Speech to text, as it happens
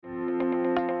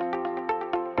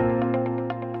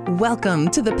Welcome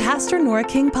to the Pastor Nora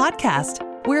King Podcast.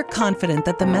 We're confident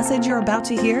that the message you're about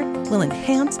to hear will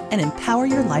enhance and empower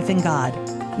your life in God.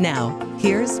 Now,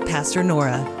 here's Pastor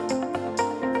Nora.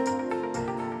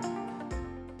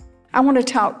 I want to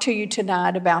talk to you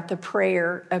tonight about the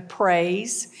prayer of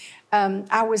praise.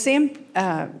 I was in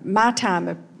my time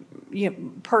of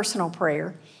personal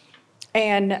prayer,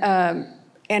 and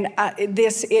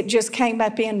it just came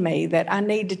up in me that I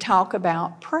need to talk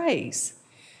about praise.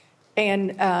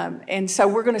 And so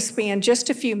we're going to spend just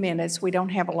a few minutes. We don't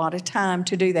have a lot of time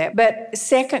to do that. But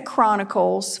 2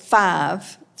 Chronicles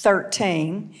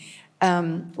 5:13,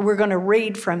 we're going to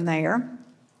read from there.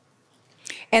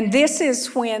 And this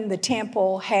is when the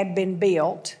temple had been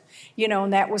built,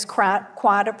 and that was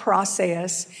quite a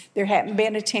process. There hadn't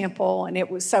been a temple, and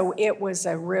it was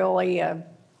a really a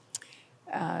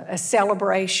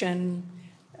celebration.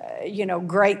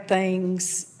 Great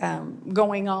things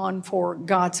going on for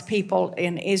God's people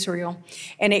in Israel.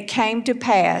 And it came to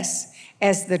pass,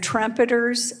 as the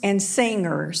trumpeters and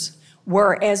singers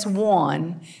were as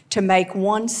one, to make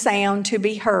one sound to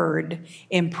be heard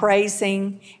in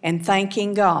praising and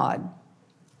thanking God,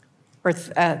 or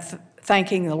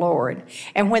thanking the Lord.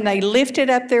 And when they lifted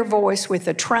up their voice with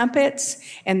the trumpets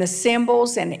and the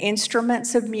cymbals and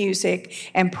instruments of music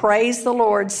and praised the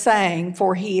Lord, saying,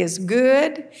 "For he is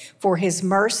good, for his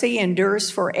mercy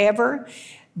endures forever,"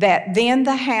 that then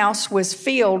the house was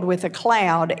filled with a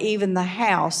cloud, even the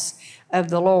house of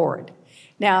the Lord.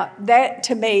 Now, that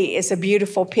to me is a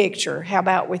beautiful picture. How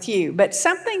about with you? But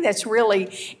something that's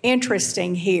really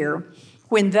interesting here,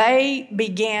 when they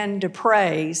began to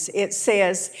praise, it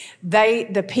says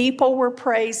the people were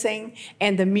praising,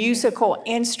 and the musical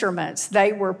instruments,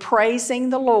 they were praising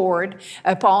the Lord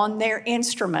upon their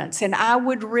instruments. And I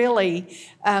would really,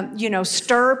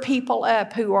 stir people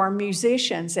up who are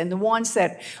musicians, and the ones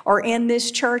that are in this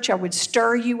church, I would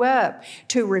stir you up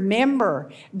to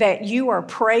remember that you are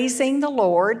praising the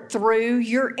Lord through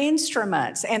your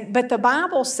instruments. But the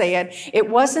Bible said it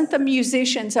wasn't the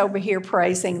musicians over here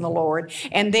praising the Lord,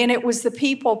 and then it was the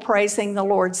people praising the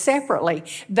Lord separately.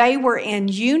 They were in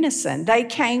unison. They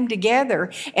came together,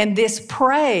 and this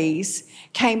praise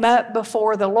came up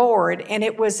before the Lord, and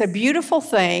it was a beautiful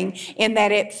thing in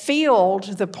that it filled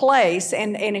the place.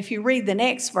 And if you read the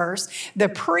next verse, the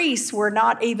priests were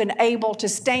not even able to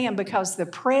stand because the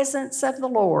presence of the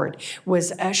Lord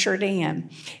was ushered in.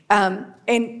 When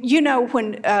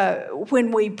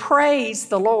we praise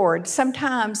the Lord,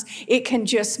 sometimes it can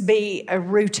just be a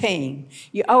routine.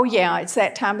 It's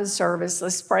that time of the service.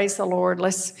 Let's praise the Lord.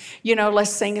 Let's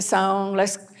sing a song.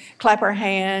 Let's clap our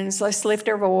hands. Let's lift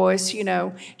our voice.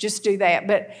 Just do that.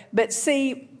 But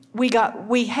see,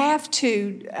 we have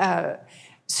to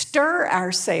stir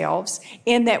ourselves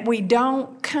in that we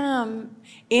don't come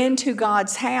into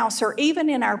God's house or even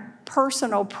in our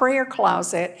personal prayer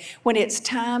closet when it's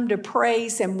time to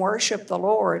praise and worship the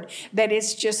Lord, that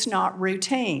it's just not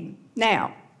routine.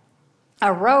 Now, I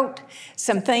wrote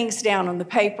some things down on the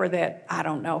paper that I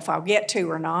don't know if I'll get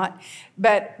to or not,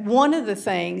 but one of the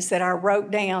things that I wrote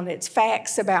down, it's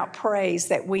facts about praise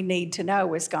that we need to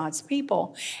know as God's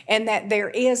people, and that there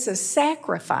is a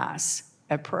sacrifice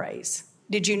of praise.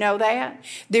 Did you know that?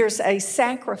 There's a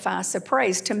sacrifice of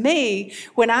praise. To me,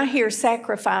 when I hear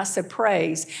sacrifice of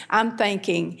praise, I'm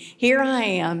thinking, here I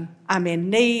am, I'm in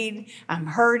need, I'm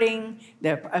hurting,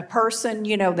 a person,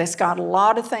 that's got a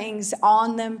lot of things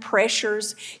on them,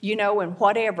 pressures, and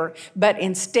whatever. But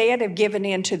instead of giving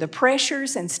in to the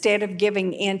pressures, instead of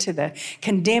giving in to the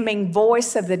condemning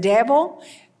voice of the devil,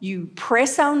 you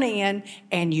press on in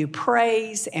and you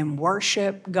praise and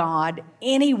worship God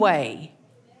anyway.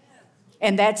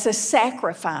 And that's a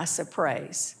sacrifice of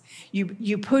praise.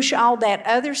 You push all that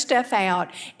other stuff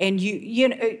out, and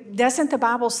doesn't the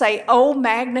Bible say, "Oh,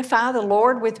 magnify the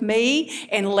Lord with me,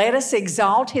 and let us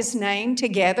exalt his name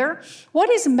together"?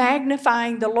 What is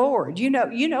magnifying the Lord? You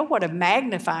know what a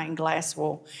magnifying glass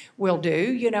will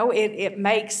do. It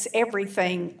makes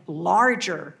everything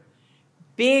larger,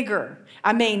 bigger.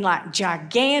 Like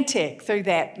gigantic through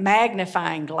that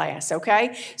magnifying glass,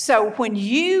 okay? So when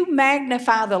you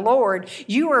magnify the Lord,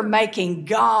 you are making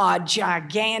God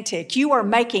gigantic. You are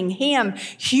making him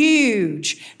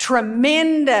huge,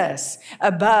 tremendous,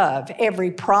 above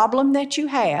every problem that you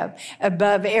have,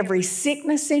 above every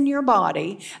sickness in your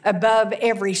body, above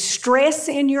every stress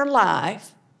in your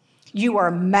life. You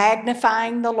are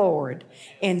magnifying the Lord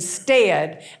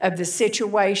instead of the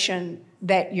situation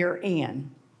that you're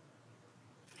in.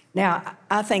 Now,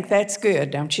 I think that's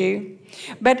good, don't you?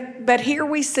 But here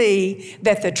we see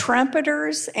that the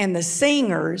trumpeters and the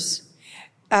singers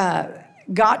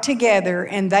got together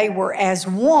and they were as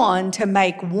one to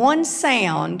make one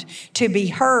sound to be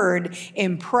heard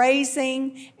in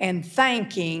praising and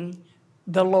thanking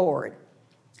the Lord.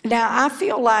 Now, I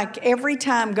feel like every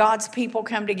time God's people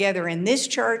come together in this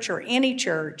church or any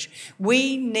church,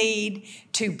 we need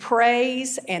to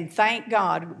praise and thank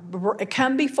God.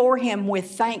 Come before Him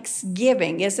with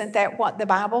thanksgiving. Isn't that what the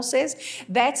Bible says?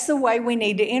 That's the way we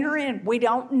need to enter in. We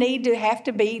don't need to have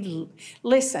to be,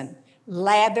 listen,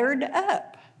 lathered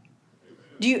up.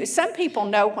 Some people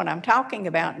know what I'm talking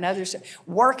about, and others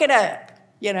work it up.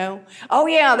 Oh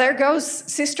yeah, there goes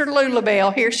Sister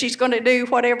Lulabelle. Here she's going to do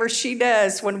whatever she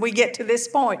does when we get to this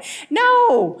point.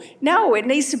 No, it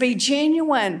needs to be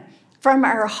genuine from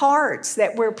our hearts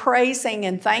that we're praising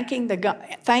and thanking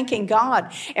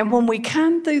God. And when we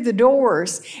come through the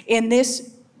doors in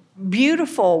this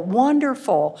beautiful,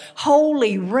 wonderful,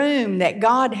 holy room that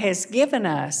God has given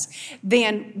us,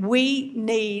 then we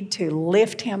need to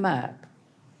lift Him up.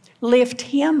 Lift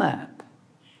Him up.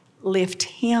 Lift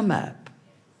Him up.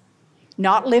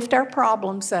 Not lift our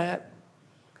problems up,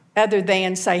 other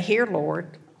than say, here,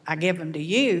 Lord, I give them to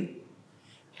you,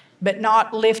 but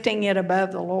not lifting it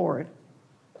above the Lord.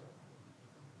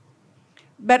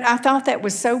 But I thought that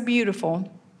was so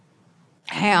beautiful,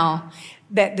 how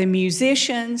that the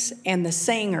musicians and the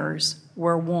singers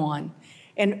were one.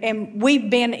 And we've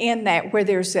been in that where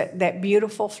there's that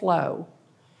beautiful flow.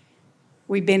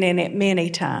 We've been in it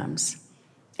many times.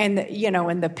 And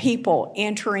the people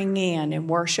entering in and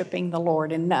worshiping the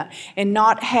Lord and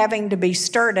not having to be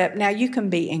stirred up. Now you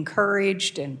can be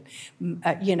encouraged and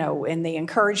the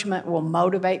encouragement will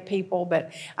motivate people.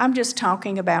 But I'm just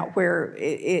talking about where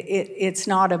it's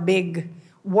not a big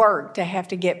work to have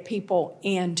to get people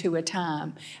into a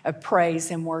time of praise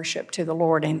and worship to the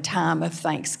Lord and time of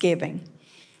thanksgiving.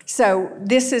 So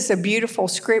this is a beautiful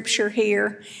scripture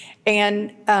here.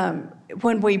 And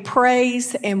when we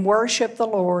praise and worship the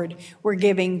Lord, we're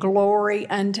giving glory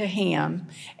unto Him,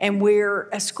 and we're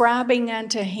ascribing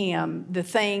unto Him the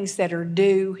things that are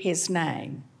due His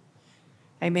name.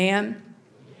 Amen?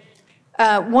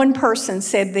 One person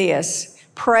said this: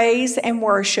 praise and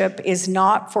worship is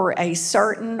not for a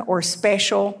certain or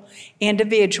special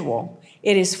individual.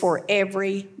 It is for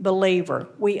every believer.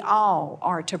 We all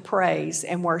are to praise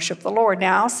and worship the Lord.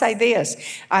 Now, I'll say this.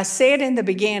 I said in the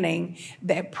beginning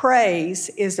that praise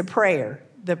is a prayer,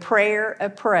 the prayer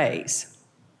of praise.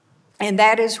 And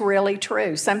that is really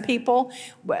true. Some people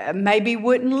maybe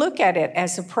wouldn't look at it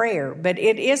as a prayer, but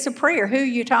it is a prayer. Who are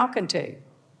you talking to?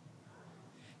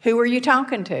 Who are you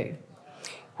talking to?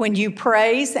 When you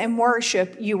praise and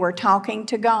worship, you are talking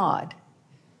to God.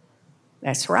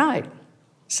 That's right.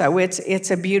 So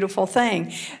it's a beautiful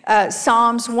thing.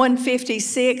 Psalms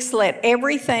 156, let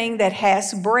everything that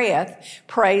has breath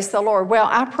praise the Lord. Well,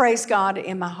 I praise God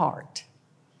in my heart.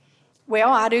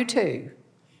 Well, I do too.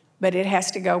 But it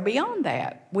has to go beyond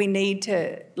that. We need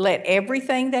to let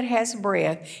everything that has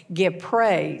breath give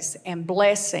praise and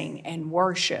blessing and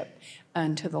worship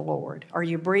unto the Lord. Are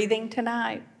you breathing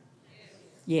tonight?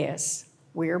 Yes,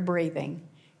 we're breathing.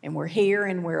 And we're here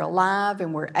and we're alive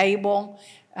and we're able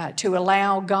to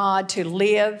allow God to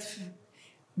live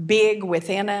big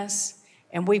within us.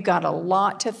 And we've got a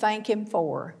lot to thank Him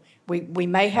for. We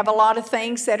may have a lot of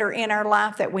things that are in our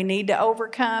life that we need to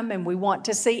overcome and we want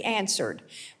to see answered.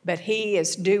 But He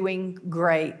is doing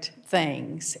great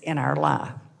things in our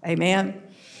life. Amen?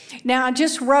 Now, I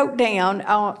just wrote down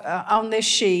on this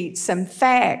sheet some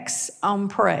facts on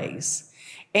praise.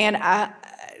 And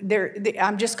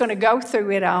I'm just going to go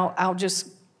through it. I'll just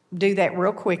do that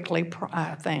real quickly,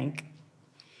 I think.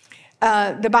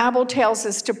 The Bible tells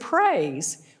us to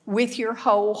praise with your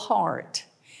whole heart.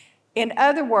 In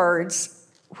other words,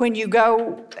 when you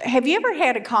go, have you ever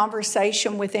had a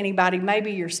conversation with anybody,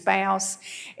 maybe your spouse,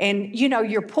 and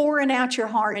you're pouring out your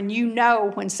heart and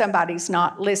when somebody's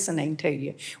not listening to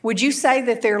you? Would you say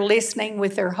that they're listening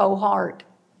with their whole heart?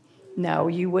 No,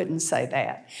 you wouldn't say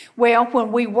that. Well,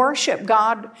 when we worship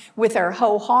God with our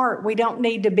whole heart, we don't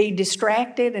need to be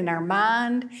distracted in our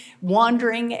mind,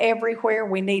 wandering everywhere.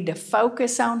 We need to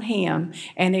focus on Him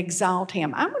and exalt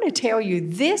Him. I'm going to tell you,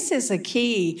 this is a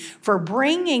key for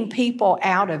bringing people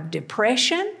out of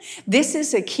depression. This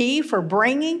is a key for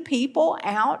bringing people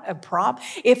out of problems.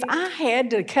 If I had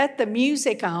to cut the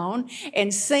music on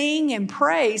and sing and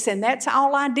praise, and that's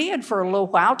all I did for a little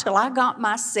while till I got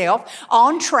myself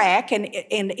on track and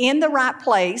in the right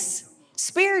place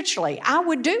spiritually, I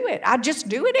would do it. I'd just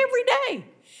do it every day.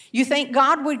 You think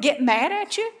God would get mad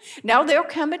at you? No, there'll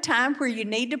come a time where you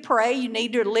need to pray. You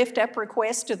need to lift up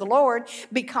requests to the Lord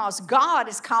because God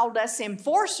has called us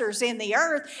enforcers in the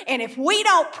earth. And if we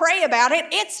don't pray about it,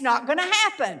 it's not going to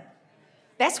happen.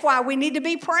 That's why we need to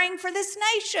be praying for this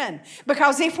nation.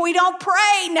 Because if we don't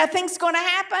pray, nothing's going to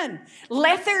happen.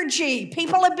 Lethargy.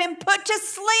 People have been put to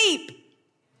sleep,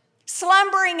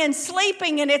 slumbering and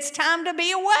sleeping, and it's time to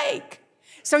be awake.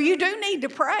 So you do need to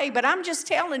pray, but I'm just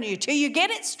telling you, till you get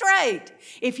it straight,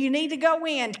 if you need to go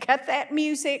in, cut that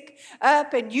music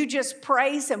up and you just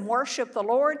praise and worship the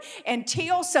Lord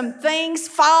until some things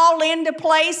fall into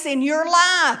place in your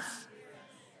life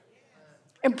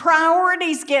and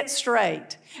priorities get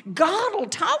straight. God will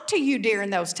talk to you during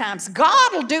those times.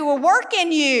 God will do a work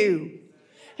in you.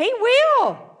 He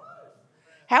will.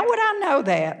 How would I know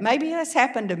that? Maybe that's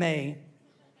happened to me.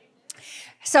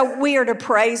 So we are to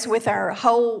praise with our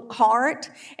whole heart,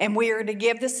 and we are to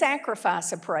give the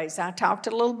sacrifice of praise. I talked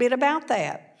a little bit about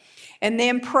that. And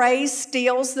then praise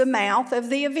steals the mouth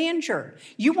of the avenger.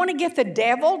 You want to get the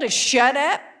devil to shut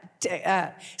up,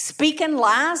 speaking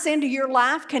lies into your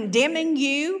life, condemning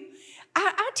you?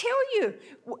 I tell you,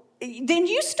 then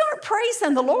you start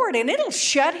praising the Lord and it'll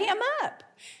shut him up.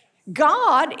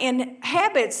 God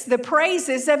inhabits the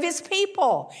praises of his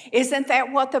people. Isn't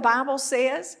that what the Bible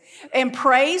says? And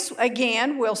praise,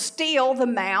 again, will steal the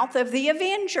mouth of the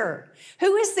avenger.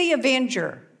 Who is the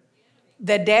avenger?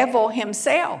 The devil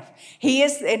himself. He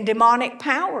is in demonic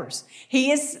powers.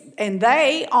 He is, and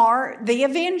they are the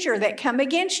avenger that come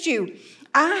against you.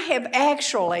 I have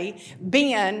actually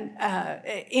been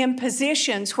in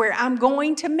positions where I'm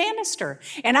going to minister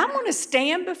and I'm going to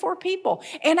stand before people.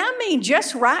 And I mean,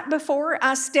 just right before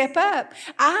I step up,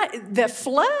 the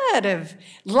flood of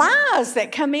lies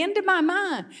that come into my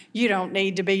mind. You don't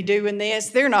need to be doing this.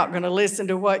 They're not going to listen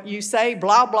to what you say,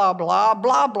 blah, blah, blah,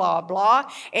 blah, blah, blah.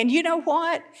 And you know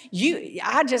what?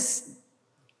 I just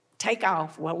take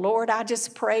off. Well, Lord, I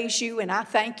just praise you and I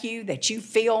thank you that you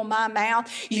fill my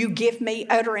mouth. You give me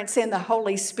utterance in the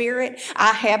Holy Spirit.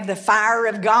 I have the fire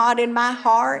of God in my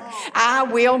heart. I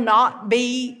will not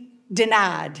be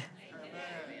denied.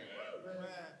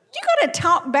 You got to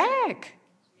talk back.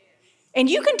 And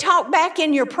you can talk back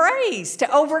in your praise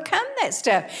to overcome that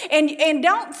stuff. And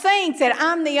don't think that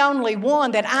I'm the only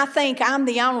one, that I think I'm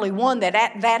the only one that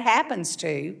happens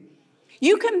to.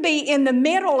 You can be in the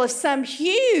middle of some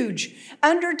huge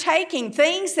undertaking,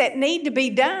 things that need to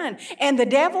be done, and the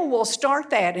devil will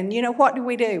start that. And you know, what do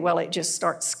we do? Well, it just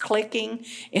starts clicking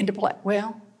into place.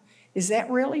 Well, is that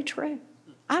really true?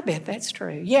 I bet that's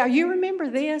true. Yeah, you remember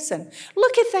this, and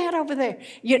look at that over there.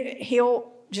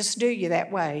 He'll just do you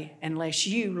that way unless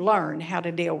you learn how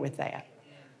to deal with that.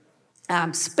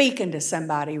 I'm speaking to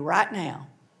somebody right now.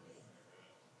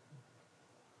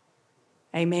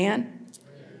 Amen?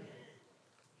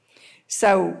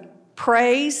 So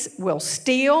praise will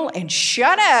steal and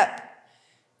shut up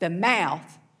the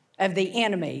mouth of the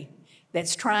enemy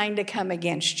that's trying to come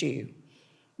against you.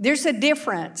 There's a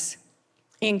difference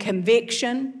in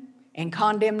conviction and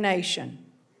condemnation.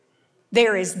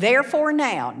 There is therefore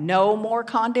now no more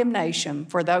condemnation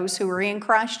for those who are in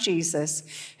Christ Jesus,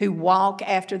 who walk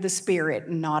after the Spirit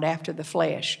and not after the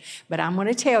flesh. But I'm going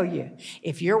to tell you,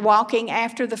 if you're walking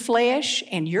after the flesh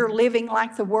and you're living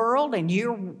like the world and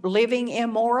you're living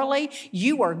immorally,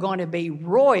 you are going to be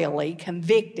royally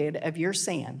convicted of your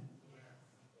sin.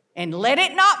 And let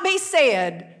it not be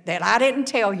said that I didn't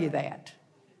tell you that.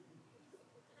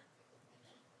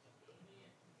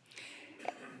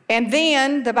 And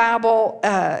then the Bible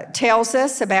tells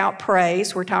us about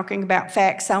praise. We're talking about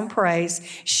facts on praise.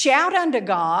 Shout unto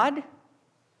God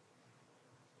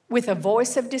with a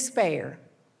voice of despair.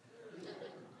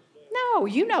 No,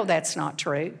 you know that's not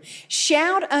true.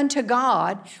 Shout unto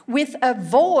God with a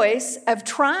voice of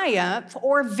triumph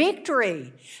or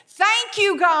victory. Thank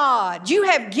you, God, you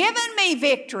have given me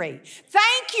victory.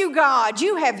 Thank you, God,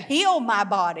 you have healed my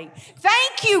body.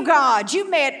 Thank you, God, you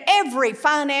met every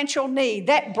financial need,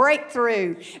 that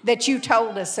breakthrough that you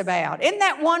told us about. Isn't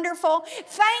that wonderful?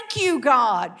 Thank you,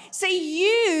 God. See,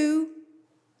 you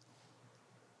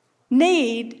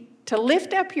need to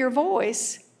lift up your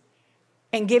voice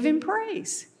and give him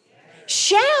praise.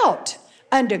 Shout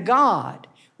unto God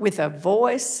with a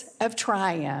voice of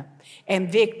triumph and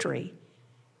victory.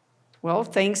 Well,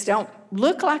 things don't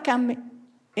look like I'm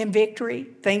in victory.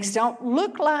 Things don't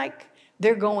look like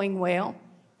they're going well.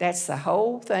 That's the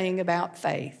whole thing about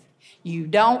faith. You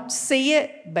don't see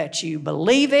it, but you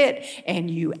believe it, and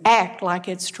you act like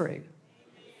it's true.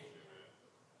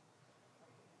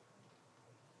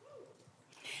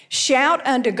 Shout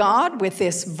unto God with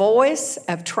this voice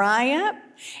of triumph.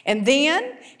 And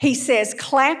then he says,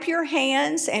 clap your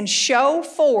hands and show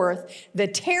forth the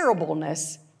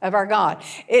terribleness of our God.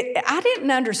 I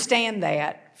didn't understand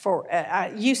that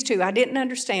I used to. I didn't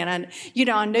understand.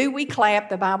 I knew we clap.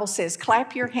 The Bible says,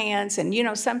 clap your hands. And,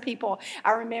 some people,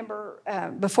 I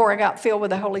remember before I got filled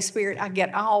with the Holy Spirit, I'd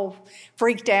get all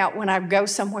freaked out when I'd go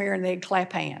somewhere and they'd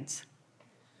clap hands.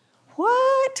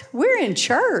 What? We're in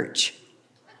church.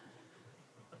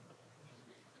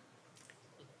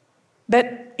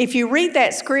 But if you read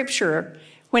that scripture,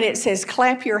 when it says,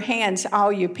 clap your hands,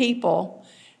 all you people,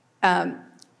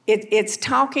 it's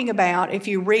talking about, if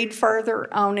you read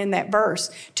further on in that verse,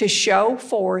 to show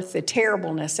forth the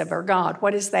terribleness of our God.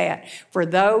 What is that? For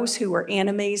those who are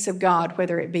enemies of God,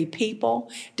 whether it be people,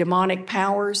 demonic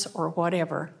powers, or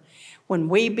whatever. When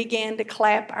we begin to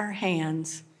clap our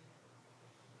hands,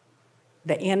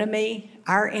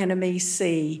 our enemies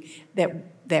see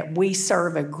that we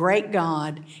serve a great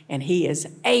God, and He is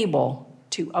able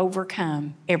to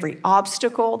overcome every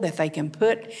obstacle that they can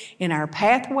put in our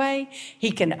pathway. He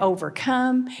can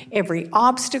overcome every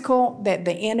obstacle that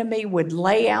the enemy would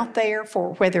lay out there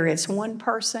for whether it's one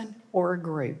person or a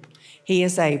group. He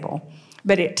is able.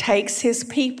 But it takes His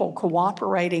people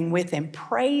cooperating with Him,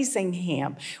 praising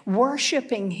Him,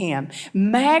 worshiping Him,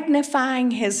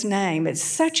 magnifying His name. It's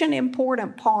such an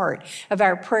important part of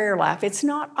our prayer life. It's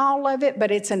not all of it, but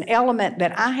it's an element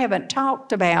that I haven't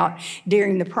talked about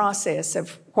during the process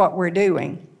of what we're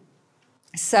doing.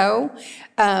 So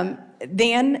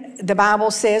then the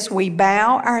Bible says we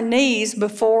bow our knees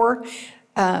before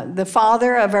the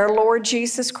Father of our Lord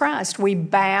Jesus Christ. We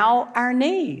bow our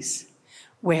knees.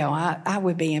 Well, I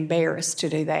would be embarrassed to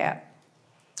do that.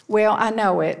 Well, I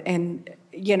know it, and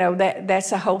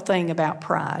that's the whole thing about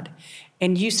pride.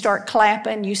 And you start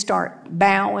clapping, you start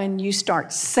bowing, you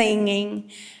start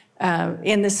singing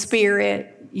in the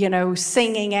Spirit,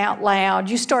 singing out loud.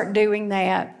 You start doing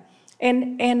that,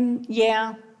 and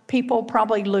yeah, people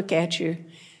probably look at you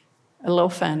a little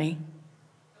funny.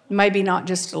 Maybe not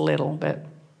just a little, but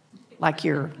like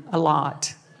you're a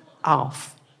lot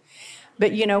off.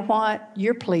 But you know what?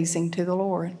 You're pleasing to the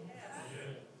Lord.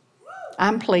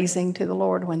 I'm pleasing to the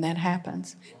Lord when that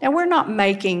happens. Now, we're not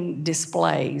making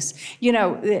displays. We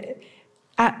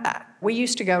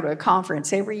used to go to a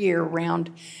conference every year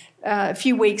around a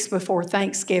few weeks before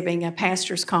Thanksgiving, a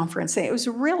pastor's conference. It was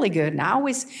really good, and I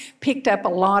always picked up a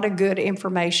lot of good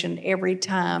information every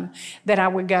time that I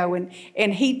would go. And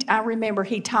I remember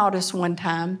he taught us one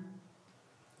time,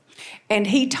 and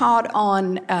he taught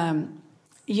on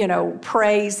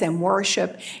praise and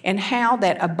worship, and how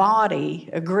that a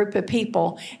group of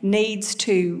people, needs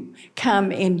to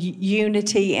come in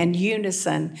unity and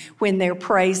unison when they're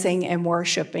praising and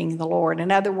worshiping the Lord.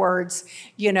 In other words,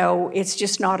 it's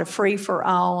just not a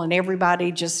free-for-all and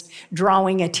everybody just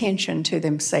drawing attention to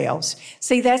themselves.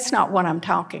 See, that's not what I'm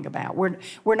talking about.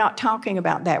 We're not talking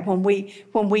about that. When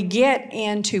we get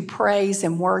into praise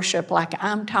and worship like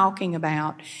I'm talking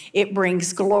about, it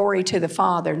brings glory to the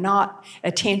Father, not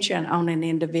attention on an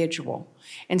individual.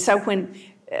 And so when,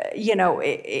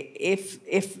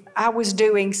 if I was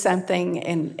doing something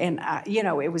and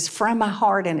it was from my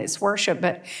heart and it's worship,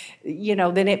 but,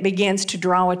 then it begins to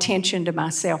draw attention to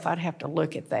myself, I'd have to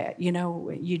look at that.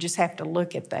 You just have to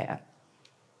look at that.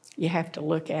 You have to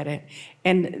look at it.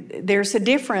 And there's a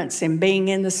difference in being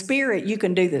in the Spirit. You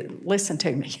can listen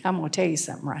to me, I'm going to tell you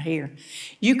something right here.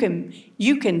 You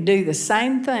can do the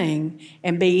same thing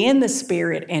and be in the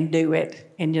Spirit and do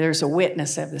it, and there's a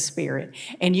witness of the Spirit.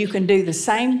 And you can do the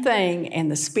same thing and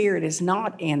the Spirit is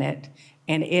not in it,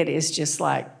 and it is just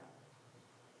like,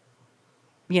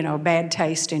 a bad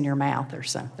taste in your mouth or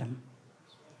something.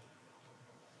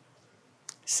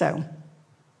 So,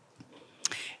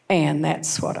 and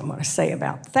that's what I'm going to say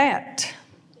about that.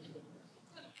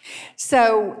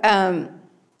 So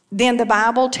then the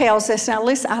Bible tells us, now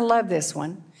listen, I love this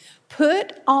one.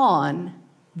 Put on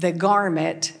the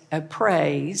garment of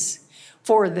praise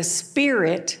for the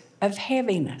spirit of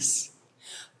heaviness.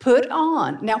 Put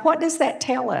on. Now what does that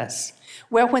tell us?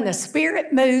 Well, when the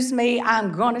Spirit moves me,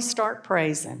 I'm going to start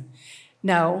praising.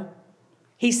 No.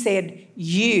 He said,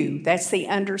 you. That's the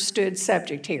understood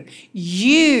subject here.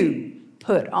 You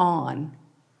put on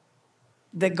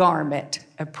the garment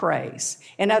of praise.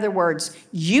 In other words,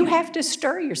 you have to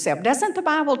stir yourself. Doesn't the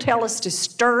Bible tell us to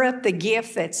stir up the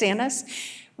gift that's in us?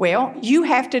 Well, you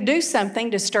have to do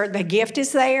something to stir. The gift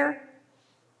is there.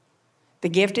 The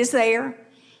gift is there.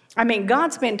 I mean,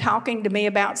 God's been talking to me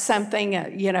about something,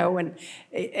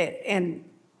 and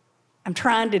I'm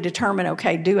trying to determine,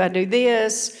 okay, do I do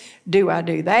this? Do I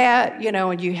do that?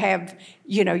 And you have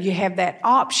that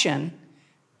option.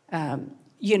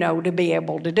 To be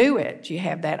able to do it. You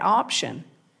have that option.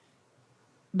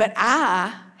 But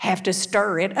I have to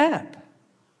stir it up.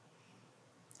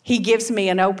 He gives me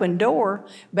an open door,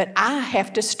 but I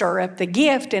have to stir up the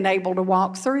gift and able to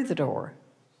walk through the door.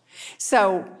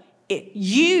 So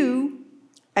you,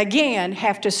 again,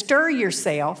 have to stir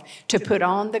yourself to put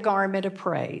on the garment of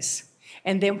praise.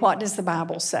 And then what does the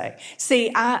Bible say?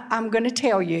 See, I'm going to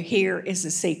tell you, here is a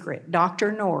secret.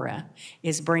 Dr. Nora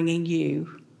is bringing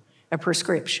you a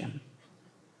prescription.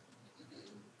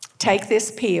 Take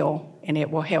this pill and it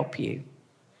will help you.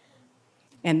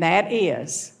 And that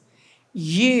is,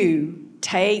 you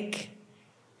take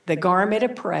the garment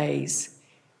of praise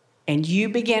and you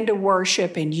begin to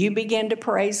worship and you begin to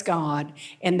praise God,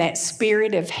 and that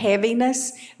spirit of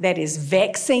heaviness that is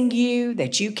vexing you,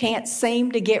 that you can't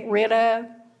seem to get rid of,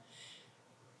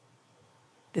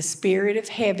 the spirit of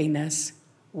heaviness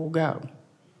will go.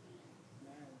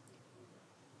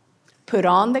 Put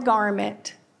on the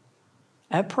garment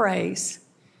of praise,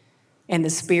 and the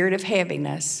spirit of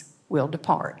heaviness will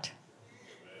depart.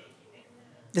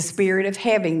 The spirit of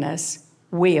heaviness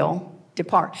will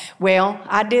depart. Well,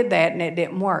 I did that and it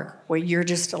didn't work. Well, you're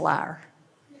just a liar.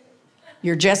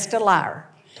 You're just a liar,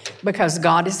 because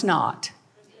God is not.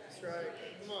 That's right.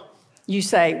 Come on. You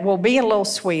say, well, be a little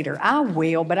sweeter. I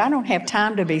will, but I don't have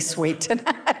time to be sweet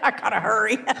tonight. I gotta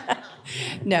hurry.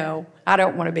 No, I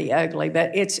don't want to be ugly,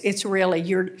 but it's really,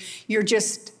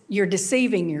 you're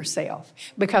deceiving yourself,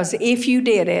 because if you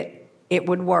did it, it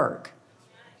would work.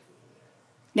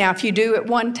 Now, if you do it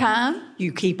one time,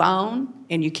 you keep on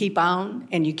and you keep on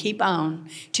and you keep on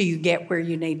till you get where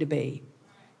you need to be.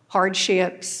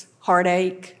 Hardships,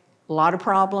 heartache, a lot of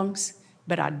problems,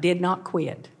 but I did not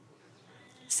quit.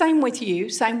 Same with you,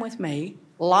 same with me.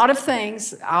 A lot of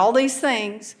things, all these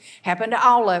things happen to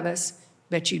all of us,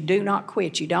 but you do not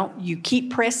quit. You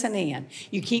keep pressing in.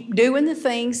 You keep doing the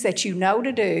things that you know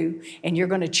to do, and you're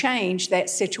going to change that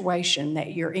situation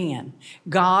that you're in.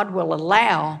 God will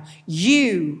allow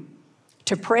you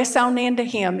to press on into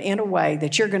Him in a way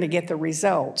that you're going to get the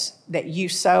results that you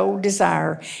so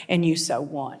desire and you so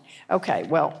want. Okay,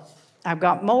 well, I've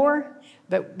got more,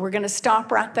 but we're going to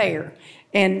stop right there.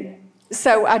 And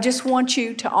so I just want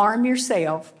you to arm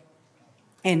yourself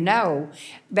and know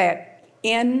that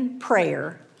in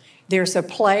prayer, there's a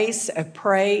place of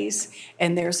praise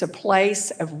and there's a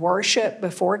place of worship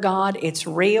before God. It's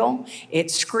real,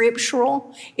 it's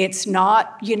scriptural, it's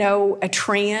not, a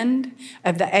trend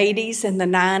of the 80s and the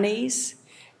 90s.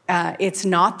 It's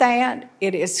not that,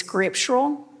 it is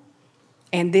scriptural.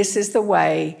 And this is the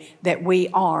way that we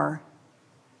are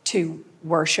to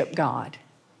worship God.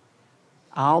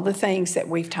 All the things that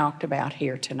we've talked about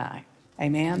here tonight.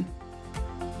 Amen.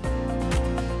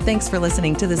 Thanks for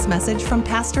listening to this message from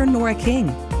Pastor Nora King.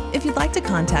 If you'd like to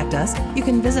contact us, you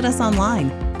can visit us online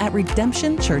at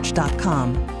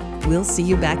redemptionchurch.com. We'll see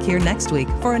you back here next week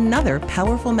for another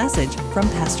powerful message from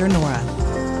Pastor Nora.